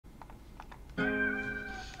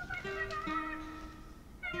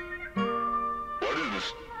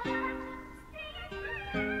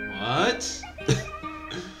What?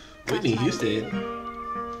 Whitney Houston.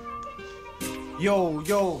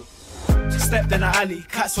 Yo. Stepped in the alley,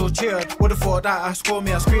 cats all cheered. Would've thought that I scored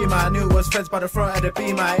me a screamer. I knew it was feds by the front of the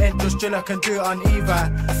beamer. I ain't just drill, I can do it on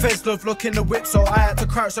Eva. Feds love looking the whip, so I had to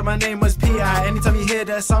crouch, so my name was P.I. Anytime you hear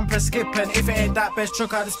there's some press skip, and if it ain't that, best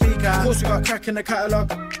chuck out the speaker. Of course we got crack in the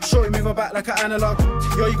catalogue. Shorty move her back like an analog.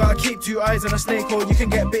 Yo, you gotta keep 2 eyes on a snake hole. You can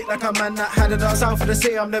get bit like a man that had a dog. South of the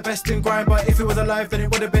city, I'm the best in grind, but if it was alive, then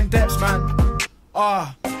it would've been Depps, man.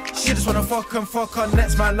 She just wanna fuck on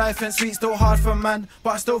nets, man. Life ain't sweet, still hard for man.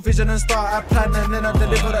 But I still vision and start, I plan, and then I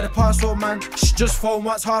deliver like the parcel, man. She just phone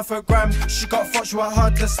once, half a gram. She got fucked, she worked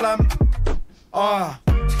hard to slam.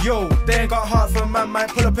 Yo, they ain't got heart for man. Might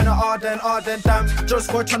pull up in a Arden, damn.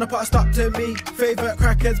 Just for tryna put a stop to me. Favourite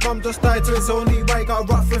crackhead's mum just died, so it's only right, got a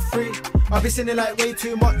rock for free. I'll be sinning like way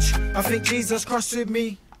too much. I think Jesus crossed with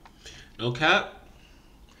me. No cap.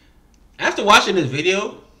 After watching this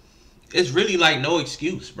video, it's really like no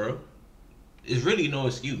excuse, bro. It's really no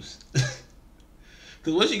excuse.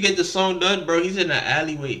 Cause once you get the song done, bro, he's in the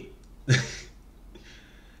alleyway.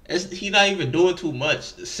 He not even doing too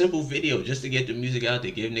much. A simple video just to get the music out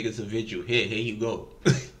there, give niggas a visual. Here you go.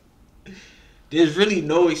 There's really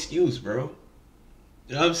no excuse, bro.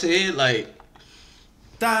 You know what I'm saying? Like,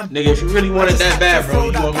 damn, nigga, if you really want it that bad, bro,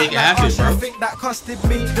 you gonna make it happen, bro. Think that costed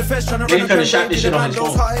me. The first trying to run could have shot this shit on his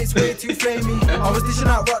phone. It's way too flamey. I was dishing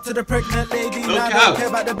out rock to the pregnant lady. Now I don't care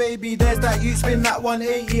about the baby. There's that you spin that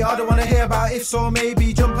 180. I don't wanna hear about if so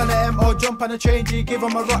maybe. Jump on the M or jump on the train G. Give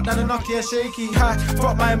him a rock down a Nokia shaky. Ha,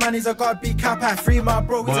 fuck my man, he's a god big kappa. Free my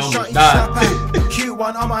bro, he's a shotty slapper.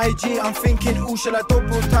 Q1 on my IG, I'm thinking, ooh, shall I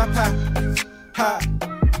double tap her? Ha,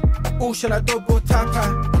 ooh, shall I double tap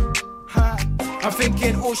her? Ha. I'm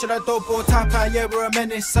thinking, oh, should I double tap her? Yeah, we're a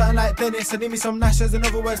menace, something like Dennis. I need me some gnashers, in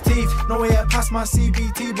other words, teeth. No way yet past my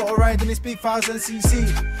CBT, but alright in this big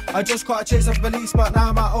 1000cc. I just caught a chase of police, but now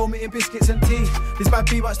I'm at home eating biscuits and tea. This bad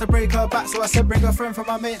B wants to break her back, so I said bring a friend from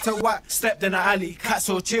my mate to whack. Stepped in the alley, cats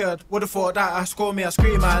all cheered. Would've thought that I scored me a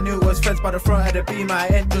screamer. I knew it was feds by the front of the beamer. I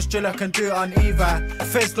ain't just drill, I can do it on Eva.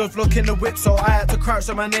 Feds love looking the whip, so I had to crouch,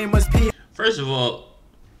 so my name was P. First of all,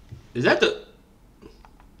 is that the...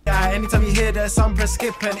 Anytime you hear there's some press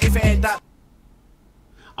skip, and if it ain't that,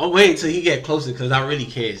 I'll wait until he get closer because I really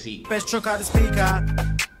can't see. best chuck out the speaker.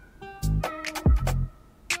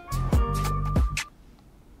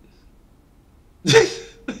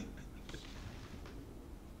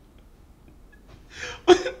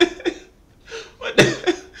 What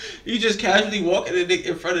the? You just casually walking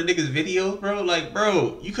in front of niggas' videos, bro? Like,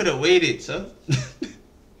 bro, you could have waited, son.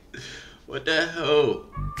 What the hell?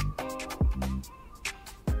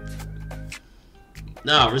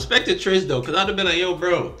 Nah, respect to Trizz though, cause I'd have been like, yo,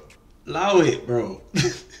 bro, allow it, bro.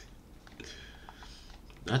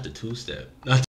 Not the 2-step.